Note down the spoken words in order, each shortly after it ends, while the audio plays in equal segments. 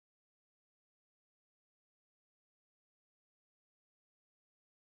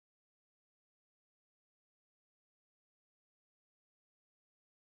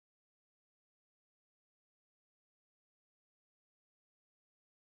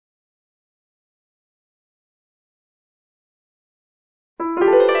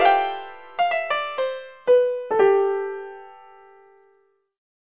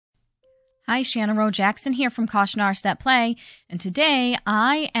Hi, Shannon Rowe Jackson here from Caution Artist at Play, and today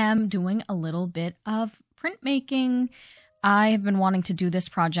I am doing a little bit of printmaking. I have been wanting to do this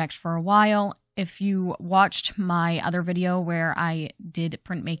project for a while. If you watched my other video where I did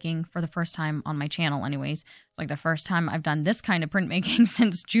printmaking for the first time on my channel anyways, it's like the first time I've done this kind of printmaking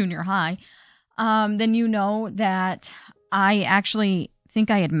since junior high, then you know that I actually think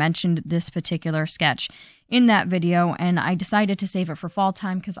I had mentioned this particular sketch in that video, and I decided to save it for fall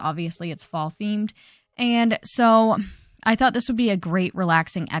time because obviously it's fall themed. And so I thought this would be a great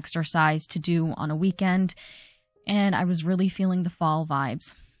relaxing exercise to do on a weekend, and I was really feeling the fall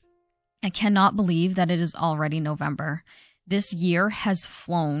vibes. I cannot believe that it is already November. This year has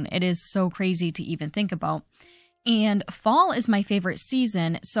flown. It is so crazy to even think about. And fall is my favorite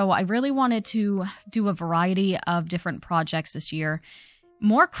season, so I really wanted to do a variety of different projects this year.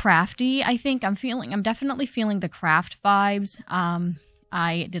 More crafty, I think. I'm definitely feeling the craft vibes.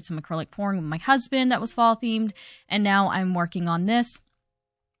 I did some acrylic pouring with my husband that was fall themed, and now I'm working on this.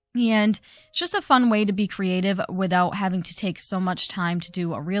 And it's just a fun way to be creative without having to take so much time to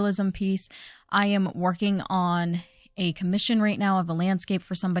do a realism piece. I am working on a commission right now of a landscape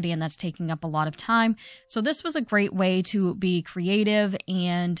for somebody, and that's taking up a lot of time. So this was a great way to be creative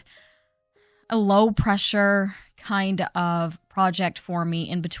and a low pressure kind of project for me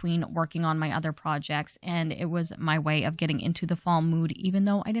in between working on my other projects, and it was my way of getting into the fall mood even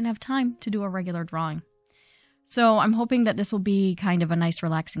though I didn't have time to do a regular drawing. So I'm hoping that this will be kind of a nice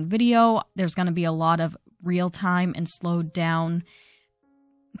relaxing video. There's going to be a lot of real time and slowed down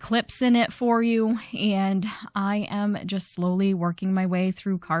clips in it for you, and I am just slowly working my way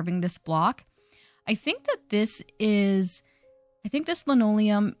through carving this block. I think this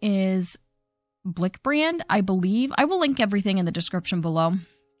linoleum is Blick brand, I believe. I will link everything in the description below.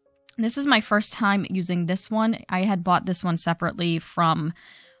 This is my first time using this one. I had bought this one separately from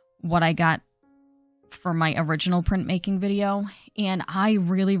what I got for my original printmaking video, and I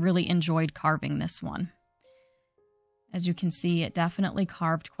really enjoyed carving this one. As you can see, it definitely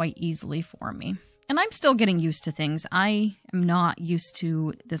carved quite easily for me. And I'm still getting used to things. I am not used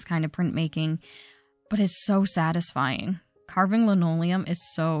to this kind of printmaking, but it's so satisfying. Carving linoleum is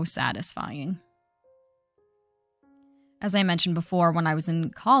so satisfying. As I mentioned before, when I was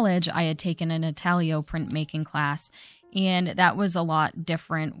in college, I had taken an Italio printmaking class, and that was a lot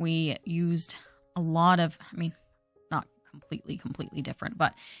different. We used a lot of, not completely different,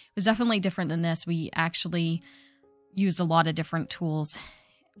 but it was definitely different than this. We actually used a lot of different tools,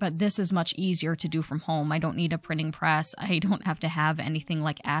 but this is much easier to do from home. I don't need a printing press. I don't have to have anything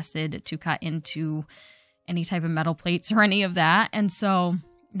like acid to cut into any type of metal plates or any of that. And so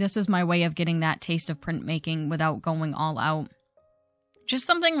this is my way of getting that taste of printmaking without going all out. Just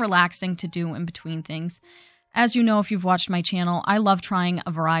something relaxing to do in between things. As you know, if you've watched my channel, I love trying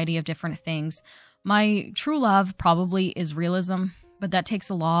a variety of different things. My true love probably is realism, but that takes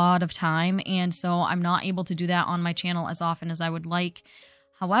a lot of time, and so I'm not able to do that on my channel as often as I would like.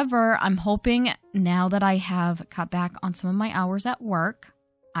 However, I'm hoping now that I have cut back on some of my hours at work,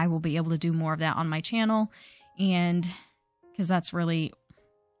 I will be able to do more of that on my channel, and because that's really,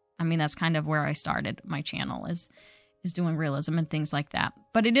 that's kind of where I started my channel, is doing realism and things like that.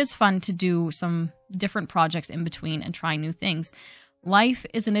 But it is fun to do some different projects in between and try new things. Life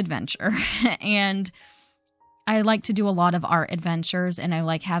is an adventure, and I like to do a lot of art adventures, and I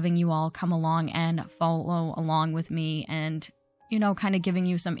like having you all come along and follow along with me and, kind of giving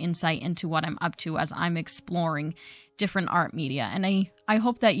you some insight into what I'm up to as I'm exploring different art media. And I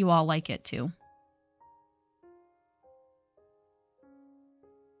hope that you all like it too.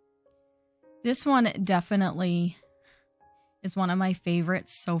 This one definitely is one of my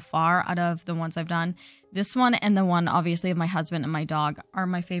favorites so far out of the ones I've done. This one and the one, obviously, of my husband and my dog are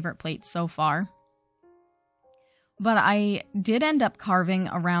my favorite plates so far. But I did end up carving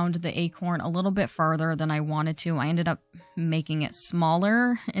around the acorn a little bit further than I wanted to. I ended up making it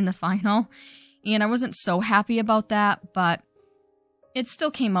smaller in the final, and I wasn't so happy about that, but it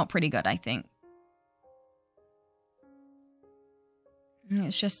still came out pretty good, I think.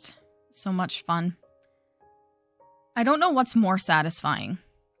 It's just so much fun. I don't know what's more satisfying,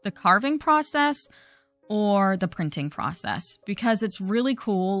 the carving process or the printing process, because it's really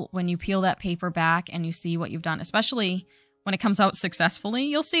cool when you peel that paper back and you see what you've done, especially when it comes out successfully.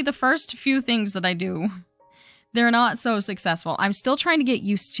 You'll see the first few things that I do, they're not so successful. I'm still trying to get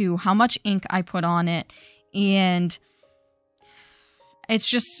used to how much ink I put on it, and it's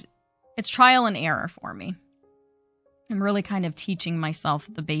trial and error for me. I'm really kind of teaching myself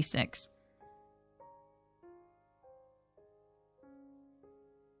the basics.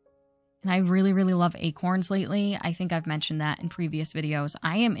 And I really, really love acorns lately. I think I've mentioned that in previous videos.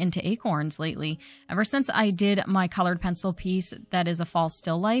 I am into acorns lately. Ever since I did my colored pencil piece that is a fall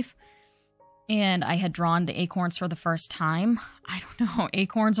still life, and I had drawn the acorns for the first time. I don't know,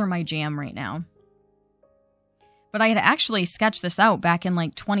 acorns are my jam right now. But I had actually sketched this out back in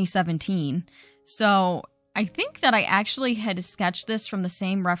like 2017. So I think that I actually had sketched this from the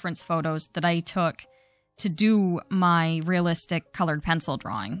same reference photos that I took to do my realistic colored pencil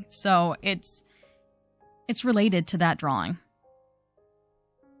drawing. So it's related to that drawing.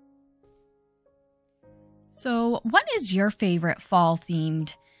 So what is your favorite fall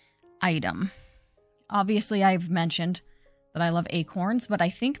themed item? Obviously, I've mentioned that I love acorns, but I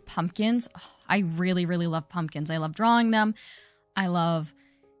think pumpkins, I really, really love pumpkins. I love drawing them. I love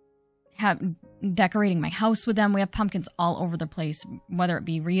decorating my house with them. We have pumpkins all over the place, whether it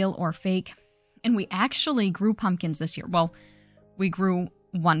be real or fake. And we actually grew pumpkins this year. Well, we grew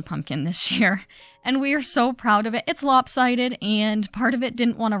one pumpkin this year, and we are so proud of it. It's lopsided, and part of it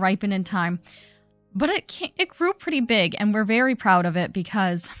didn't want to ripen in time, but it grew pretty big, and we're very proud of it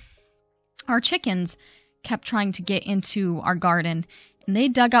because our chickens kept trying to get into our garden, and they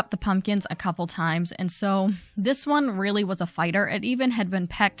dug up the pumpkins a couple times, and so this one really was a fighter. It even had been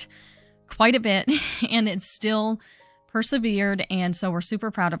pecked quite a bit, and it still persevered, and so we're super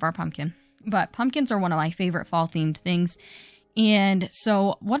proud of our pumpkin. But pumpkins are one of my favorite fall-themed things, and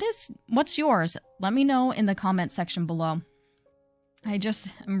so what's yours? Let me know in the comment section below. I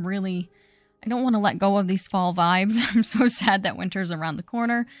don't want to let go of these fall vibes. I'm so sad that winter's around the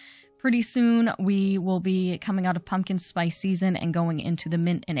corner. Pretty soon, we will be coming out of pumpkin spice season and going into the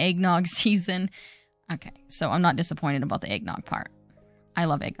mint and eggnog season. Okay, so I'm not disappointed about the eggnog part. I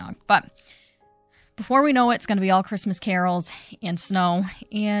love eggnog. But before we know it, it's going to be all Christmas carols and snow.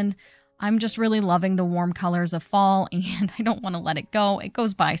 And I'm just really loving the warm colors of fall, and I don't want to let it go. It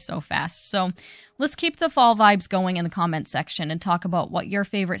goes by so fast. So let's keep the fall vibes going in the comment section and talk about what your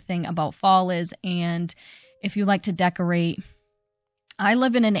favorite thing about fall is. And if you like to decorate, I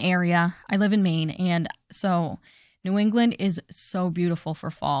live in Maine, and so New England is so beautiful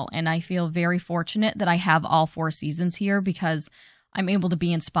for fall, and I feel very fortunate that I have all 4 seasons here because I'm able to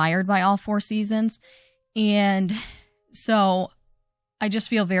be inspired by all 4 seasons, and so I just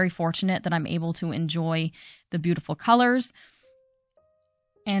feel very fortunate that I'm able to enjoy the beautiful colors,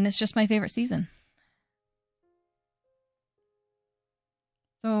 and it's just my favorite season.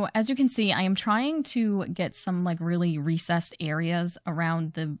 So as you can see, I am trying to get some like really recessed areas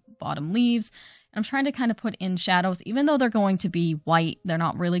around the bottom leaves. I'm trying to kind of put in shadows, even though they're going to be white. They're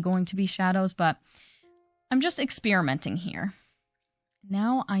not really going to be shadows, but I'm just experimenting here.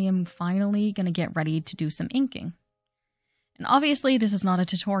 Now I am finally going to get ready to do some inking. And obviously this is not a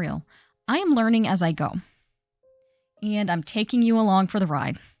tutorial. I am learning as I go. And I'm taking you along for the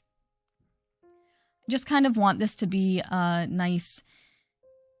ride. I just kind of want this to be a nice,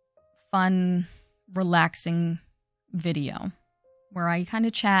 fun, relaxing video where I kind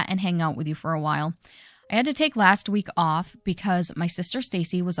of chat and hang out with you for a while. I had to take last week off because my sister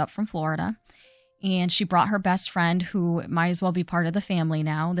Stacy was up from Florida, and she brought her best friend, who might as well be part of the family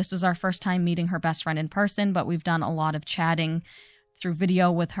now. This is our first time meeting her best friend in person, but we've done a lot of chatting through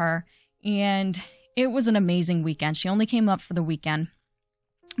video with her, and it was an amazing weekend. She only came up for the weekend,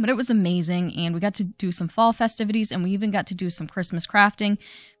 but it was amazing, and we got to do some fall festivities, and we even got to do some Christmas crafting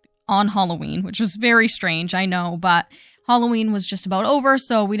on Halloween, which was very strange, I know, but Halloween was just about over,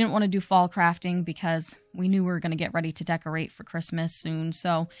 so we didn't want to do fall crafting because we knew we were going to get ready to decorate for Christmas soon.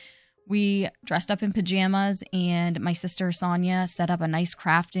 So we dressed up in pajamas, and my sister Sonia set up a nice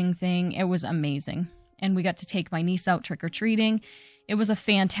crafting thing. It was amazing. And we got to take my niece out trick-or-treating. It was a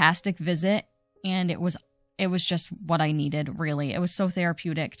fantastic visit, and it was just what I needed, really. It was so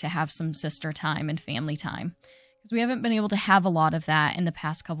therapeutic to have some sister time and family time, because we haven't been able to have a lot of that in the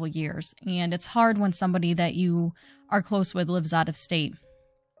past couple years. And it's hard when somebody that you are close with lives out of state.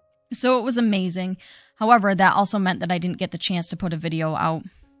 So it was amazing. However, that also meant that I didn't get the chance to put a video out,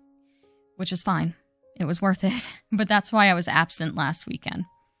 which is fine. It was worth it. But that's why I was absent last weekend.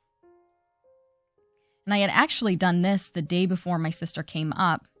 And I had actually done this the day before my sister came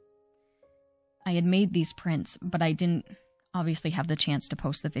up. I had made these prints, but I didn't obviously have the chance to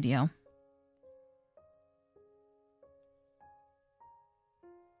post the video.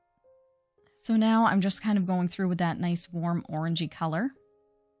 So now I'm just kind of going through with that nice warm orangey color.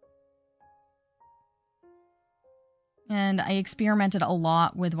 And I experimented a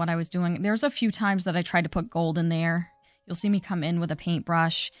lot with what I was doing. There's a few times that I tried to put gold in there. You'll see me come in with a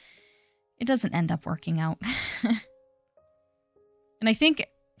paintbrush. It doesn't end up working out. And I think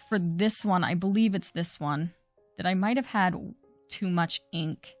for this one, I believe it's this one, that I might have had too much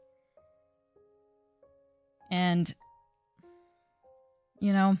ink And,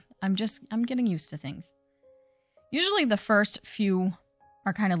 you know, I'm getting used to things. Usually the first few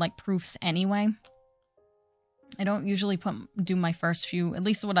are kind of like proofs anyway. I don't usually do my first few, at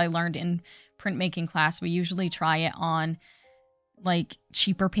least what I learned in printmaking class. We usually try it on like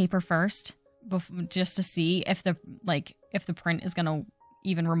cheaper paper first, just to see if the print is going to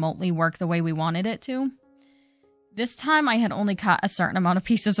even remotely work the way we wanted it to. This time I had only cut a certain amount of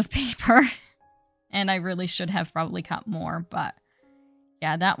pieces of paper, and I really should have probably cut more, but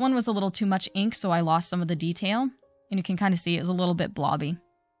yeah, that one was a little too much ink, so I lost some of the detail, and you can kind of see it was a little bit blobby.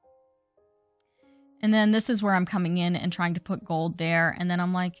 And then this is where I'm coming in and trying to put gold there, and then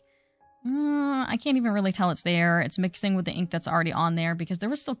I'm like, I can't even really tell it's there. It's mixing with the ink that's already on there, because there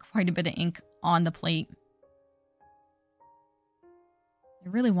was still quite a bit of ink on the plate. I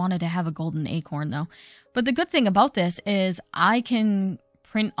really wanted to have a golden acorn, though. But the good thing about this is I can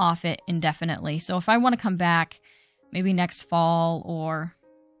print off it indefinitely. So if I want to come back maybe next fall or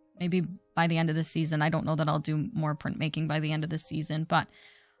maybe by the end of the season, I don't know that I'll do more printmaking by the end of the season, but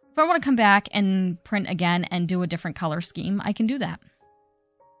if I want to come back and print again and do a different color scheme, I can do that.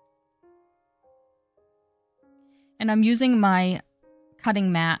 And I'm using my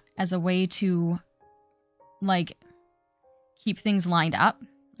cutting mat as a way to, like, keep things lined up.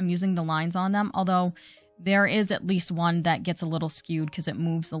 I'm using the lines on them, although there is at least one that gets a little skewed because it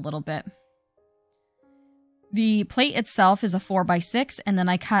moves a little bit. The plate itself is a 4x6, and then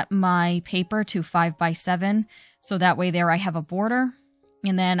I cut my paper to 5x7, so that way there I have a border.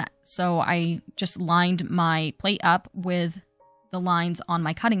 And then, so I just lined my plate up with the lines on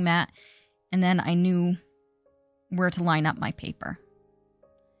my cutting mat, and then I knew where to line up my paper.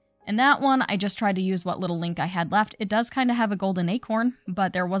 And that one, I just tried to use what little ink I had left. It does kind of have a golden acorn,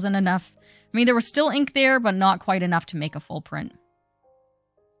 but there wasn't enough. I mean, there was still ink there, but not quite enough to make a full print.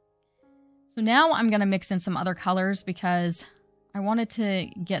 So now I'm going to mix in some other colors because I wanted to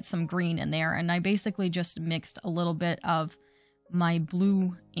get some green in there. And I basically just mixed a little bit of my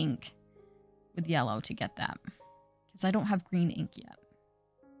blue ink with yellow to get that, because I don't have green ink yet.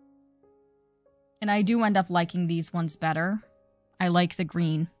 And I do end up liking these ones better. I like the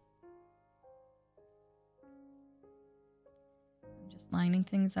green. I'm just lining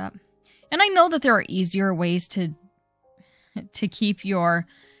things up. And I know that there are easier ways to keep your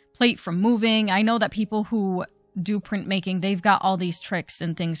plate from moving. I know that people who do printmaking, they've got all these tricks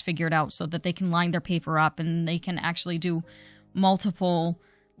and things figured out so that they can line their paper up and they can actually do multiple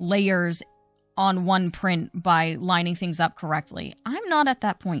layers on one print by lining things up correctly. I'm not at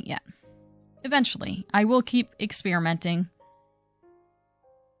that point yet. Eventually, I will keep experimenting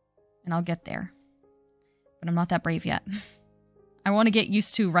and I'll get there. But I'm not that brave yet. I want to get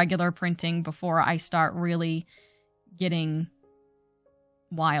used to regular printing before I start really getting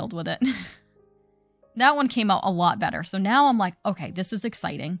wild with it. That one came out a lot better. So now I'm like, okay, this is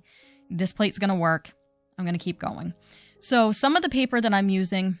exciting. This plate's going to work. I'm going to keep going. So some of the paper that I'm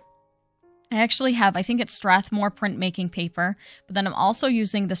using, I actually have, I think it's Strathmore printmaking paper, but then I'm also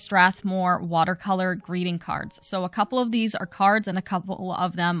using the Strathmore watercolor greeting cards. So a couple of these are cards and a couple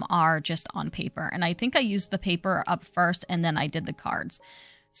of them are just on paper. And I think I used the paper up first and then I did the cards.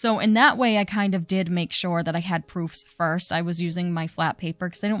 So in that way, I kind of did make sure that I had proofs first. I was using my flat paper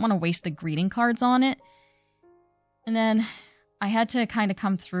because I didn't want to waste the greeting cards on it. And then I had to kind of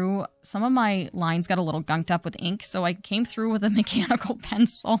come through. Some of my lines got a little gunked up with ink, so I came through with a mechanical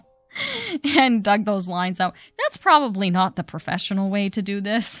pencil and dug those lines out. That's probably not the professional way to do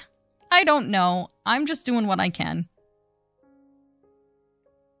this. I don't know. I'm just doing what I can.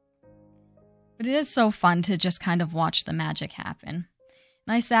 But it is so fun to just kind of watch the magic happen.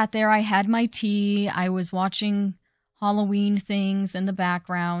 And I sat there, I had my tea, I was watching Halloween things in the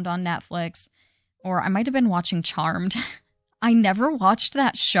background on Netflix, or I might have been watching Charmed. I never watched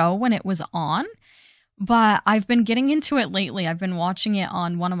that show when it was on, but I've been getting into it lately. I've been watching it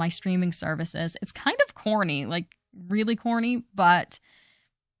on one of my streaming services. It's kind of corny, like really corny, but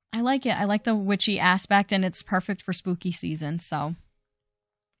I like it. I like the witchy aspect, and it's perfect for spooky season, so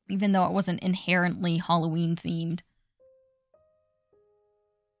even though it wasn't inherently Halloween themed.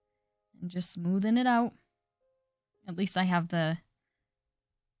 And just smoothing it out. At least I have the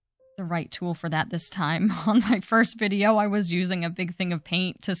right tool for that this time. On my first video, I was using a big thing of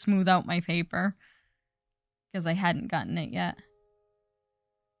paint to smooth out my paper because I hadn't gotten it yet.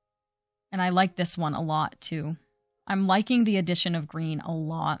 And I like this one a lot too. I'm liking the addition of green a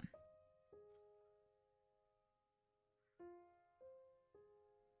lot.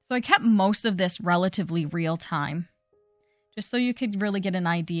 So I kept most of this relatively real time, just so you could really get an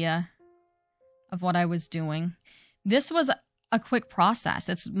idea of what I was doing. This was a quick process.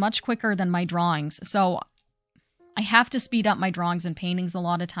 It's much quicker than my drawings. So I have to speed up my drawings and paintings a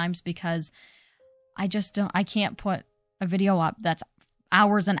lot of times because I can't put a video up that's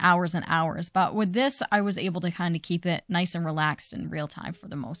hours and hours and hours. But with this, I was able to kind of keep it nice and relaxed in real time for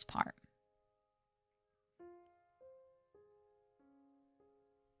the most part.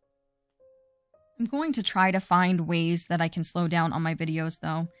 I'm going to try to find ways that I can slow down on my videos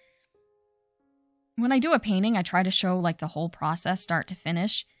though. When I do a painting, I try to show like the whole process start to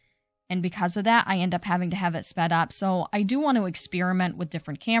finish. And because of that, I end up having to have it sped up. So I do want to experiment with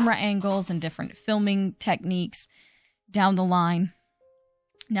different camera angles and different filming techniques down the line.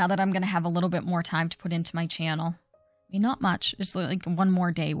 Now that I'm going to have a little bit more time to put into my channel. I mean, not much. It's like one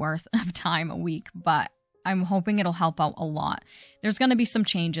more day worth of time a week. But I'm hoping it'll help out a lot. There's going to be some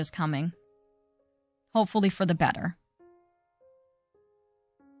changes coming. Hopefully for the better.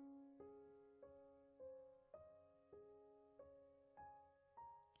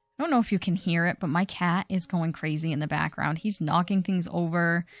 I don't know if you can hear it, but my cat is going crazy in the background. He's knocking things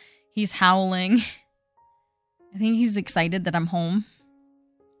over. He's howling. I think he's excited that I'm home.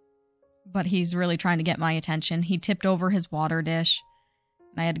 But he's really trying to get my attention. He tipped over his water dish.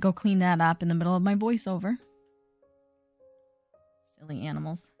 And I had to go clean that up in the middle of my voiceover. Silly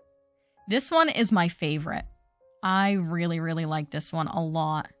animals. This one is my favorite. I really, really like this one a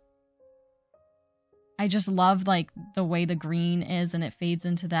lot. I just love like the way the green is and it fades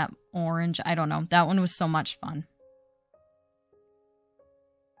into that orange. I don't know. That one was so much fun.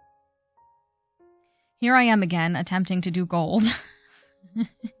 Here I am again attempting to do gold.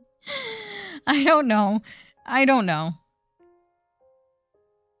 I don't know. I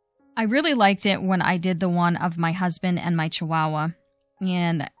really liked it when I did the one of my husband and my Chihuahua.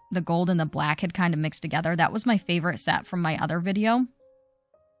 And the gold and the black had kind of mixed together. That was my favorite set from my other video.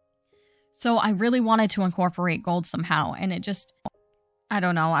 So I really wanted to incorporate gold somehow. And it just, I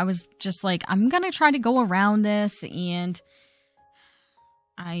don't know. I was just like, I'm going to try to go around this. And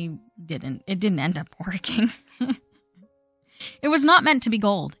I didn't. It didn't end up working. It was not meant to be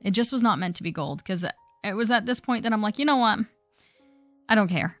gold. It just was not meant to be gold. Because it was at this point that I'm like, you know what? I don't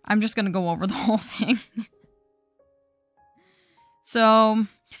care. I'm just going to go over the whole thing. So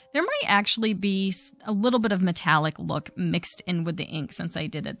there might actually be a little bit of metallic look mixed in with the ink since I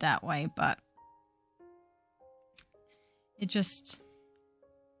did it that way, but it just,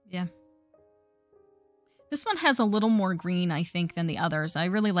 yeah. This one has a little more green, I think, than the others. I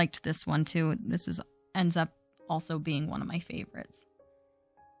really liked this one too. This ends up also being one of my favorites.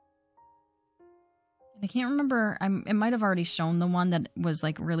 And I can't remember, it might have already shown the one that was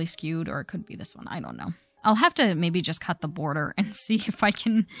like really skewed, or it could be this one. I don't know. I'll have to maybe just cut the border and see if I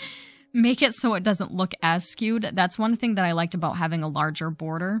can make it so it doesn't look as skewed. That's one thing that I liked about having a larger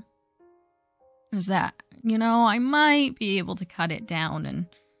border. Is that, you know, I might be able to cut it down and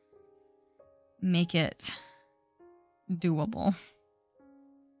make it doable.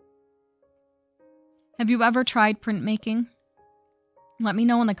 Have you ever tried printmaking? Let me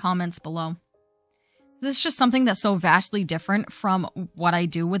know in the comments below. This is just something that's so vastly different from what I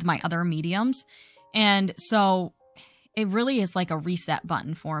do with my other mediums. And so it really is like a reset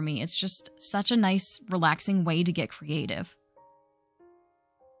button for me. It's just such a nice, relaxing way to get creative.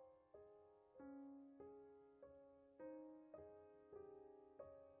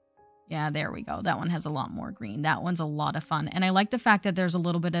 Yeah, there we go. That one has a lot more green. That one's a lot of fun. And I like the fact that there's a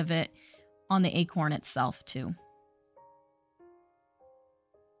little bit of it on the acorn itself too.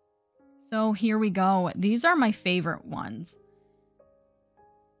 So here we go. These are my favorite ones.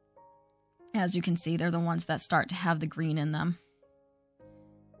 As you can see, they're the ones that start to have the green in them.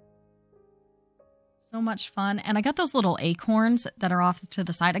 So much fun. And I got those little acorns that are off to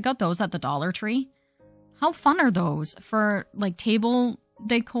the side. I got those at the Dollar Tree. How fun are those for like table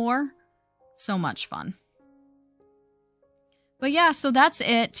decor? So much fun. But yeah, so that's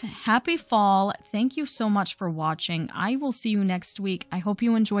it. Happy fall. Thank you so much for watching. I will see you next week. I hope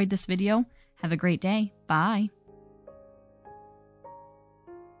you enjoyed this video. Have a great day. Bye.